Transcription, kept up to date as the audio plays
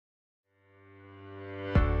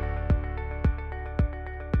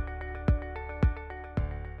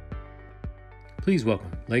Please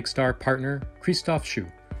welcome Lakestar partner Christoph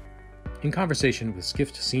Schuh in conversation with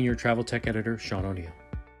Skift Senior Travel Tech Editor Sean O'Neill.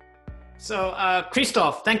 So,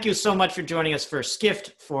 Christoph, thank you so much for joining us for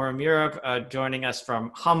Skift Forum Europe, joining us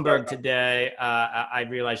from Hamburg today. I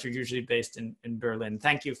realize you're usually based in Berlin.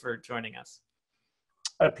 Thank you for joining us.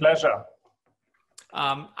 A pleasure.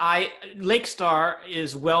 Lakestar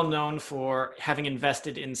is well known for having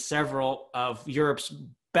invested in several of Europe's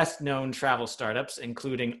best-known travel startups,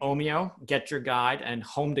 including Omio, Get Your Guide, and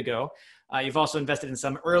Home to Go. You've also invested in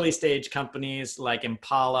some early-stage companies like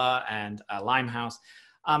Impala and Limehouse.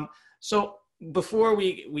 So before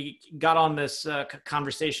we got on this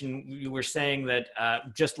conversation, you were saying that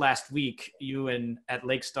just last week, you at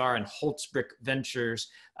Lakestar and Holtzbrick Ventures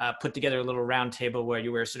put together a little roundtable where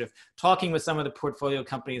you were sort of talking with some of the portfolio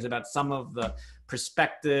companies about some of the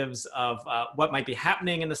perspectives of what might be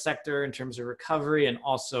happening in the sector in terms of recovery and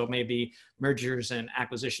also maybe mergers and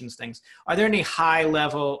acquisitions things. Are there any high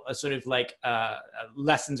level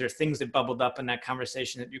lessons or things that bubbled up in that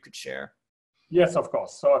conversation that you could share? Yes, of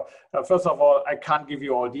course. So first of all, I can't give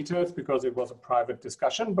you all details because it was a private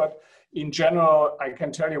discussion, but in general, I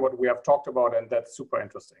can tell you what we have talked about, and that's super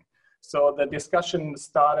interesting. So the discussion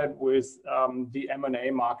started with the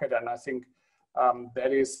M&A market, and I think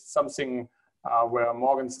that is something where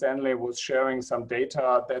Morgan Stanley was sharing some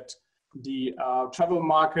data that the travel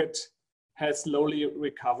market has slowly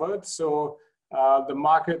recovered. So the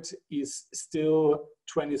market is still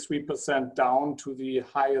 23% down to the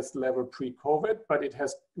highest level pre-COVID, but it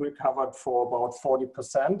has recovered for about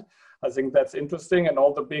 40%. I think that's interesting. And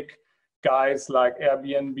all the big guys like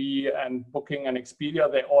Airbnb and Booking and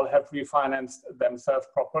Expedia, they all have refinanced themselves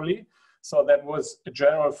properly. So that was a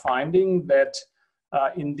general finding that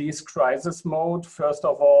in this crisis mode, first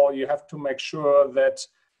of all, you have to make sure that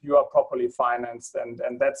you are properly financed.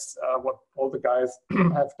 And that's what all the guys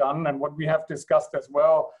have done and what we have discussed as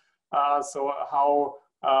well. So how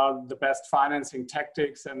the best financing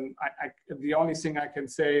tactics, and the only thing I can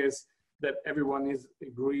say is that everyone is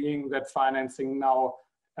agreeing that financing now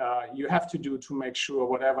you have to do to make sure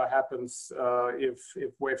whatever happens, if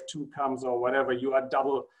wave 2 comes or whatever, you are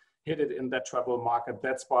double hit it in that travel market.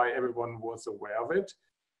 That's why everyone was aware of it.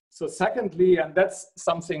 So secondly, and that's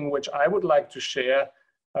something which I would like to share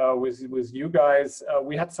with you guys,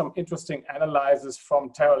 we had some interesting analysis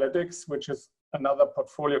from Teralytics, which is another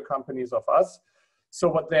portfolio companies of us. So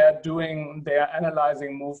what they are doing, they are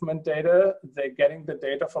analyzing movement data. They're getting the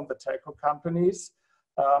data from the telco companies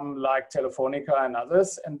like Telefonica and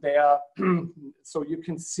others. And they are, so you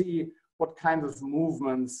can see what kind of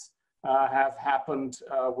movements have happened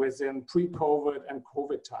within pre-COVID and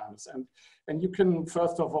COVID times. And you can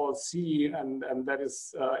first of all see, and that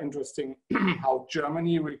is interesting, how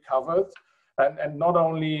Germany recovered. And not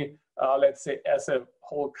only, let's say, as a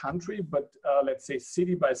whole country, but let's say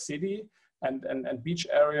city by city and beach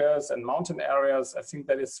areas and mountain areas. I think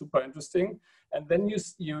that is super interesting. And then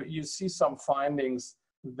you see some findings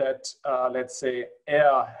that, let's say,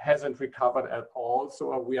 air hasn't recovered at all.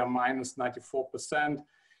 So we are minus 94%.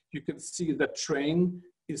 You can see the train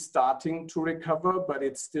is starting to recover, but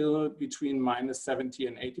it's still between minus 70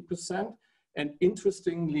 and 80%. And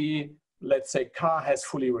interestingly, let's say car has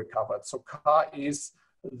fully recovered. So car is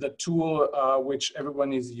the tool which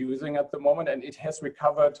everyone is using at the moment, and it has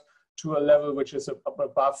recovered to a level which is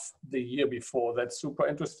above the year before. That's super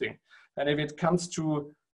interesting. And if it comes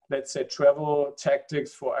to, let's say, travel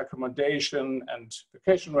tactics for accommodation and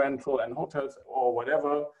vacation rental and hotels or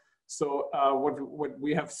whatever, so what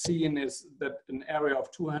we have seen is that an area of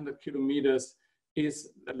 200 kilometers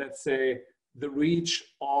is, let's say, the reach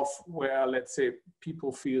of where, let's say,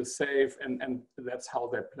 people feel safe, and that's how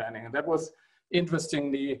they're planning. And that was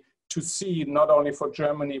interestingly to see not only for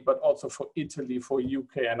Germany, but also for Italy, for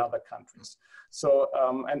UK and other countries. So,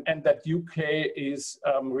 and that UK is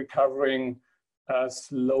recovering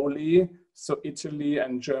slowly. So Italy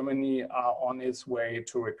and Germany are on its way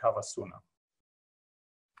to recover sooner.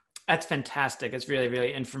 That's fantastic. It's really,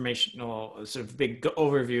 really informational, sort of big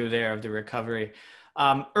overview there of the recovery.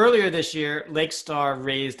 Earlier this year, Lakestar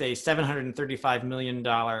raised a $735 million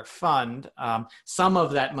fund. Some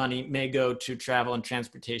of that money may go to travel and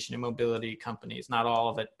transportation and mobility companies, not all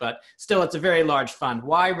of it, but still it's a very large fund.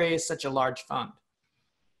 Why raise such a large fund?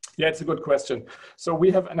 Yeah, it's a good question. So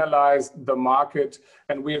we have analyzed the market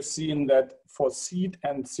and we have seen that for seed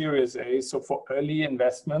and Series A, so for early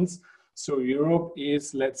investments, so Europe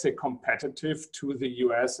is, let's say, competitive to the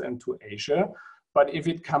US and to Asia. But if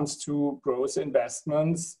it comes to growth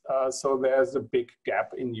investments, so there's a big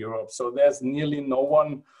gap in Europe. So there's nearly no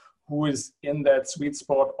one who is in that sweet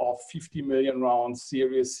spot of 50 million rounds,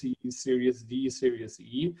 Series C, Series D, Series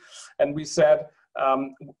E. And we said,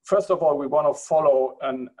 first of all, we want to follow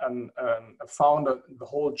a founder the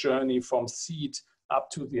whole journey from seed up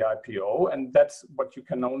to the IPO. And that's what you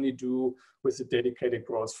can only do with a dedicated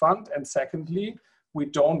growth fund. And secondly, we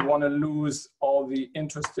don't want to lose all the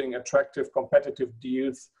interesting, attractive, competitive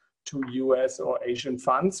deals to US or Asian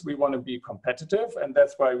funds. We want to be competitive, and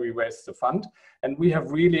that's why we raised the fund. And we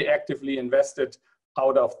have really actively invested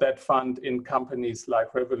out of that fund in companies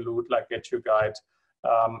like Revolut, like Get Your Guide,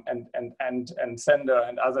 and Sender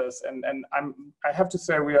and others. And I have to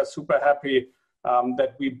say we are super happy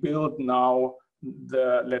that we build now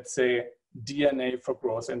the, let's say, DNA for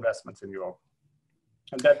growth investments in Europe.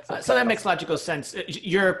 And so that makes logical sense.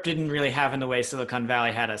 Europe didn't really have, in the way Silicon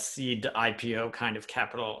Valley had, a seed IPO kind of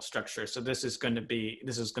capital structure. So this is going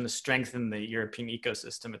to strengthen the European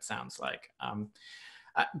ecosystem, it sounds like.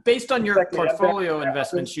 Based on your portfolio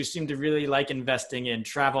investments, you seem to really like investing in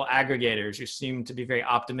travel aggregators. You seem to be very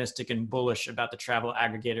optimistic and bullish about the travel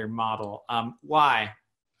aggregator model. Why?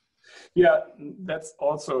 Yeah, that's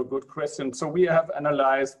also a good question. So we have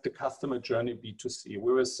analyzed the customer journey B2C.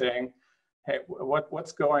 We were saying, hey,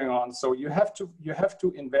 what's going on? So you have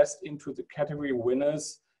to invest into the category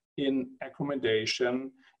winners in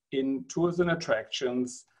accommodation, in tours and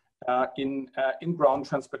attractions, in ground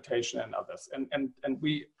transportation and others. And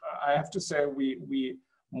I have to say we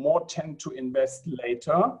more tend to invest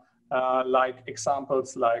later, like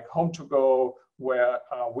examples like Home2Go, where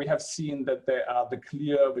we have seen that they are the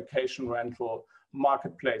clear vacation rental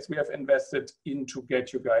marketplace. We have invested into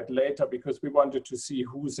Get Your Guide later because we wanted to see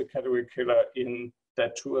who's the category killer in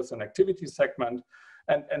that tours and activity segment.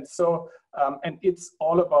 And it's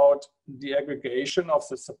all about the aggregation of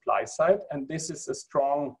the supply side. And this is a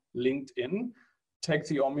strong LinkedIn. Take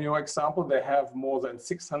the Omio example. They have more than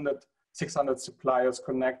 600 suppliers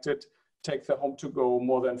connected. Take the Home2Go,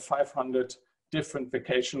 more than 500 different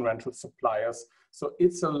vacation rental suppliers. So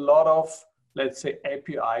it's a lot of, let's say,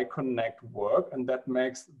 API connect work, and that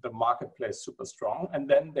makes the marketplace super strong. And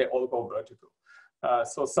then they all go vertical.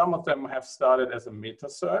 So some of them have started as a meta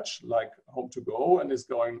search, like Home2Go, and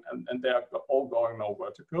they are all going now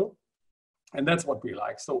vertical. And that's what we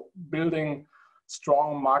like. So building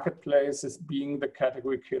strong marketplaces, being the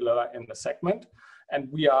category killer in the segment. And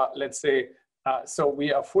we are, let's say, so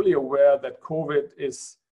we are fully aware that COVID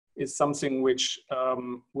is something which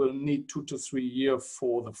will need 2 to 3 years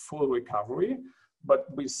for the full recovery. But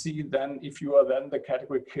we see then, if you are then the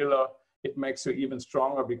category killer, it makes you even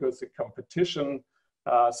stronger because the competition.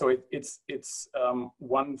 So it's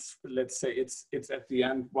one, let's say it's at the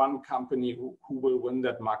end one company who will win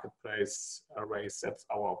that marketplace race. That's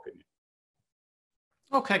our opinion.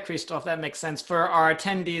 Okay, Christoph, that makes sense. For our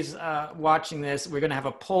attendees watching this, we're going to have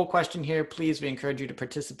a poll question here. Please, we encourage you to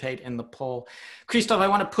participate in the poll. Christoph, I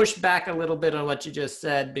want to push back a little bit on what you just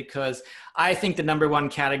said, because I think the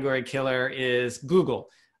 #1 category killer is Google.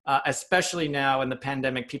 Especially now in the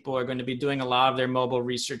pandemic, people are going to be doing a lot of their mobile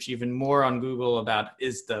research even more on Google about,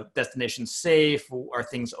 is the destination safe? Are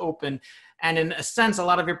things open? And in a sense, a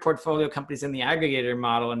lot of your portfolio companies in the aggregator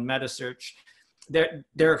model and meta search,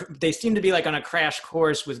 they seem to be like on a crash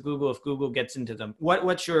course with Google if Google gets into them.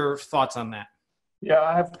 What's your thoughts on that?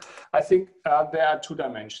 Yeah, I think there are 2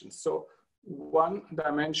 dimensions. So one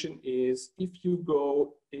dimension is if you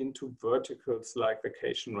go into verticals like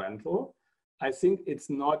vacation rental, I think it's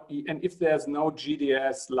not, and if there's no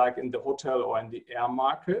GDS like in the hotel or in the air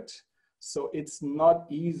market, so it's not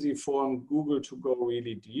easy for Google to go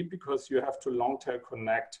really deep because you have to long tail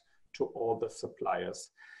connect to all the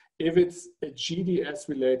suppliers. If it's a GDS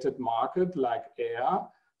related market like air,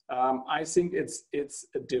 I think it's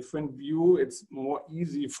a different view. It's more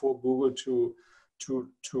easy for Google to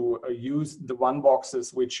use the one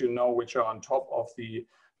boxes which are on top of the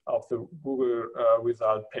Google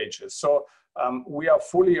result pages. So we are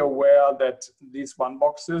fully aware that these one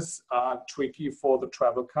boxes are tricky for the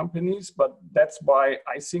travel companies, but that's why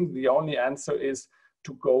I think the only answer is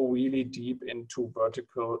to go really deep into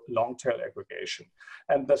vertical long tail aggregation.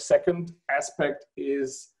 And the second aspect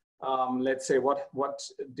is, let's say, what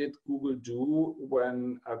did Google do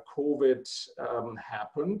when COVID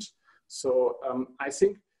happened? So I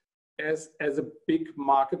think as a big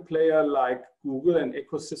market player like Google, an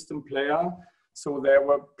ecosystem player, so they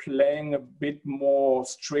were playing a bit more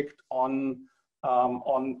strict on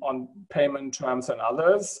payment terms than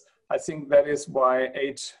others. I think that is why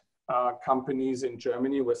 8 companies in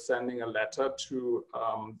Germany were sending a letter to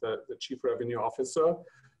the chief revenue officer,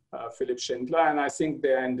 Philipp Schindler, and I think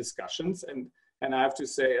they're in discussions. And I have to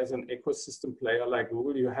say, as an ecosystem player like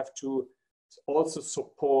Google, you have to also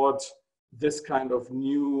support this kind of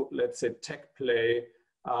new, let's say, tech play.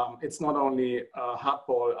 It's not only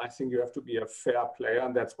hardball. I think you have to be a fair player,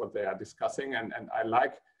 and that's what they are discussing. And I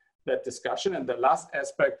like that discussion. And the last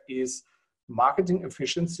aspect is marketing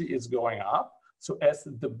efficiency is going up. So as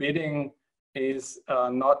the bidding is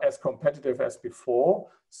not as competitive as before,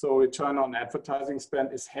 so return on advertising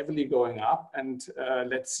spend is heavily going up. And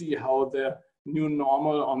let's see how the new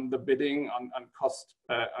normal on the bidding on cost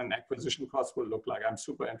on acquisition costs will look like. I'm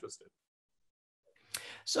super interested.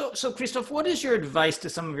 So Christoph, what is your advice to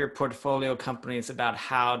some of your portfolio companies about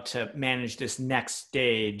how to manage this next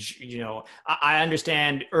stage? You know, I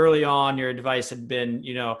understand early on your advice had been,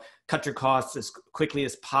 you know, cut your costs as quickly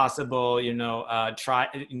as possible. You know,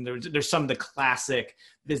 there's some of the classic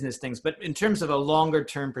business things, but in terms of a longer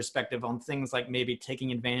term perspective on things like maybe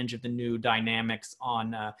taking advantage of the new dynamics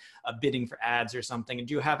on a bidding for ads or something,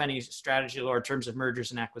 do you have any strategy or in terms of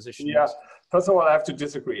mergers and acquisitions? Yeah, first of all, I have to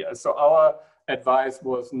disagree. So our advice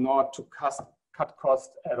was not to cut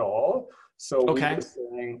costs at all. So we were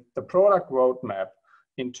saying the product roadmap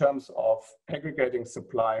in terms of aggregating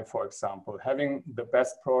supply, for example, having the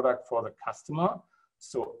best product for the customer.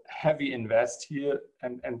 So heavy invest here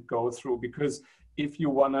and go through, because if you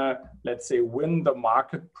want to, let's say, win the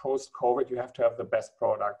market post-COVID, you have to have the best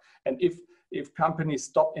product. And if companies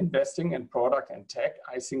stop investing in product and tech,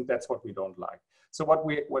 I think that's what we don't like. So what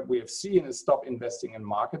we have seen is stop investing in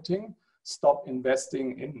marketing, stop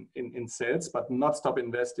investing in sales, but not stop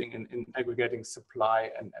investing in aggregating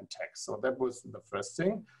supply and tech. So that was the first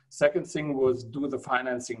thing. Second thing was do the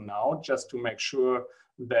financing now, just to make sure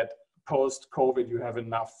that post-COVID you have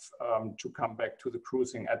enough to come back to the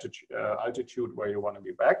cruising altitude where you want to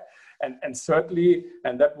be back. And thirdly,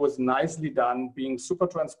 and that was nicely done, being super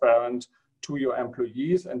transparent to your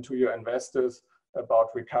employees and to your investors about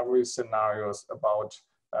recovery scenarios, about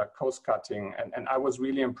cost cutting, and I was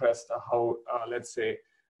really impressed how let's say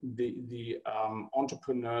the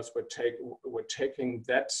entrepreneurs were taking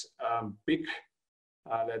that big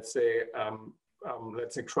let's say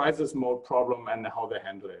crisis mode problem and how they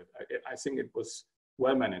handle it. I think it was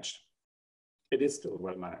well managed. It is still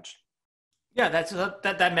well managed. Yeah,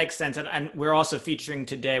 that makes sense. And we're also featuring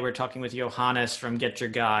today, we're talking with Johannes from Get Your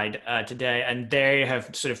Guide today, and they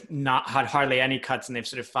have sort of not had hardly any cuts, and they've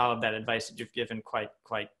sort of followed that advice that you've given quite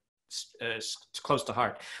close to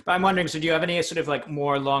heart. But I'm wondering, so do you have any sort of like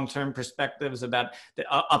more long-term perspectives about the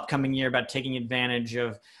upcoming year, about taking advantage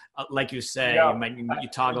of, like you say, you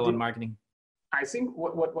toggle on marketing? I think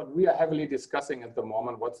what we are heavily discussing at the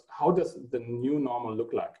moment, how does the new normal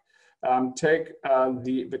look like? Take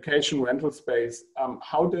the vacation rental space.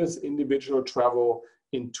 How does individual travel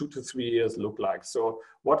in 2 to 3 years look like? So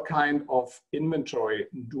what kind of inventory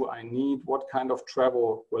do I need? What kind of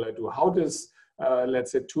travel will I do? How does,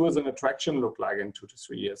 let's say, tours and attraction look like in 2 to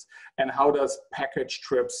 3 years? And how does package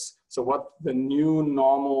trips, so what the new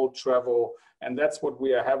normal travel, and that's what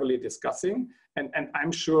we are heavily discussing. And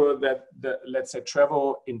I'm sure that let's say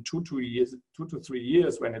travel in 2 to 3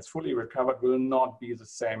 years when it's fully recovered will not be the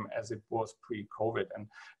same as it was pre-COVID.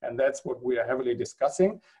 And that's what we are heavily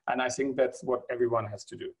discussing. And I think that's what everyone has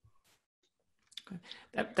to do.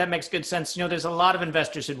 That makes good sense. You know, there's a lot of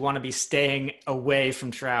investors who'd want to be staying away from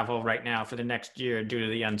travel right now for the next year due to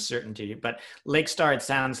the uncertainty. But Lakestar, it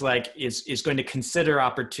sounds like, is going to consider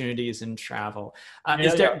opportunities in travel.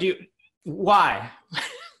 Why?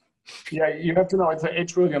 Yeah, you have to know it's an $8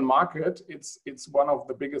 trillion market. It's one of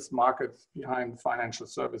the biggest markets behind financial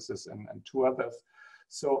services and 2 others.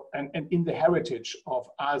 So, and in the heritage of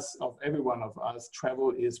us, of every one of us,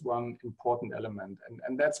 travel is one important element.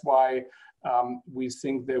 And that's why we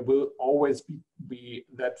think there will always be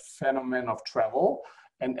that phenomenon of travel.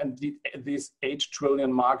 And this $8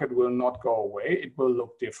 trillion market will not go away. It will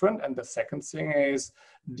look different. And the second thing is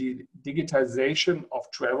the digitization of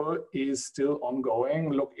travel is still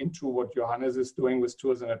ongoing. Look into what Johannes is doing with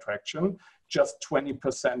tours and attraction. Just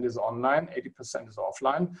 20% is online, 80% is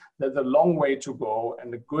offline. There's a long way to go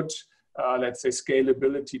and a good, let's say,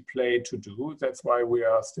 scalability play to do. That's why we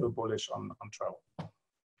are still bullish on travel.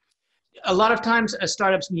 A lot of times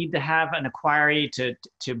startups need to have an acquiree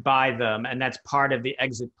to buy them, and that's part of the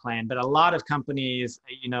exit plan. But a lot of companies,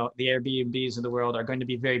 you know, the Airbnbs of the world are going to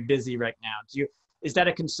be very busy right now. Is that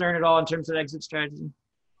a concern at all in terms of exit strategy?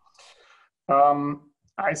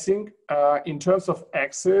 I think in terms of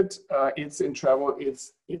exit, it's in travel,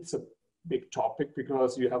 it's a big topic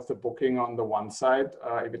because you have the booking on the one side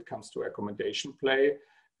if it comes to accommodation play.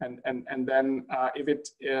 And then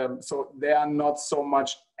so there are not so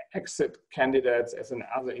much exit candidates as in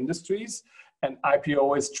other industries, and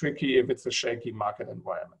IPO is tricky if it's a shaky market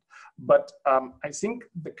environment. But I think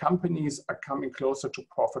the companies are coming closer to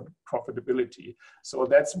profitability. So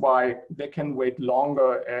that's why they can wait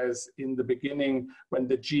longer, as in the beginning when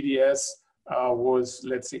the GDS was,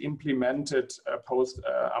 let's say, implemented post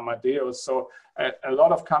Amadeus. So a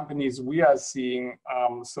lot of companies we are seeing,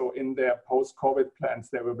 so in their post-COVID plans,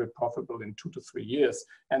 they will be profitable in 2 to 3 years.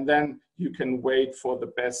 And then you can wait for the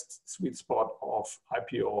best sweet spot of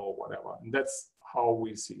IPO or whatever. And that's how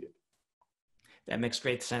we see it. That makes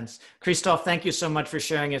great sense. Christoph, thank you so much for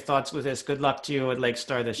sharing your thoughts with us. Good luck to you at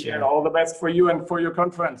Lakestar this year. And all the best for you and for your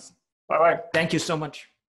conference. Bye-bye. Thank you so much.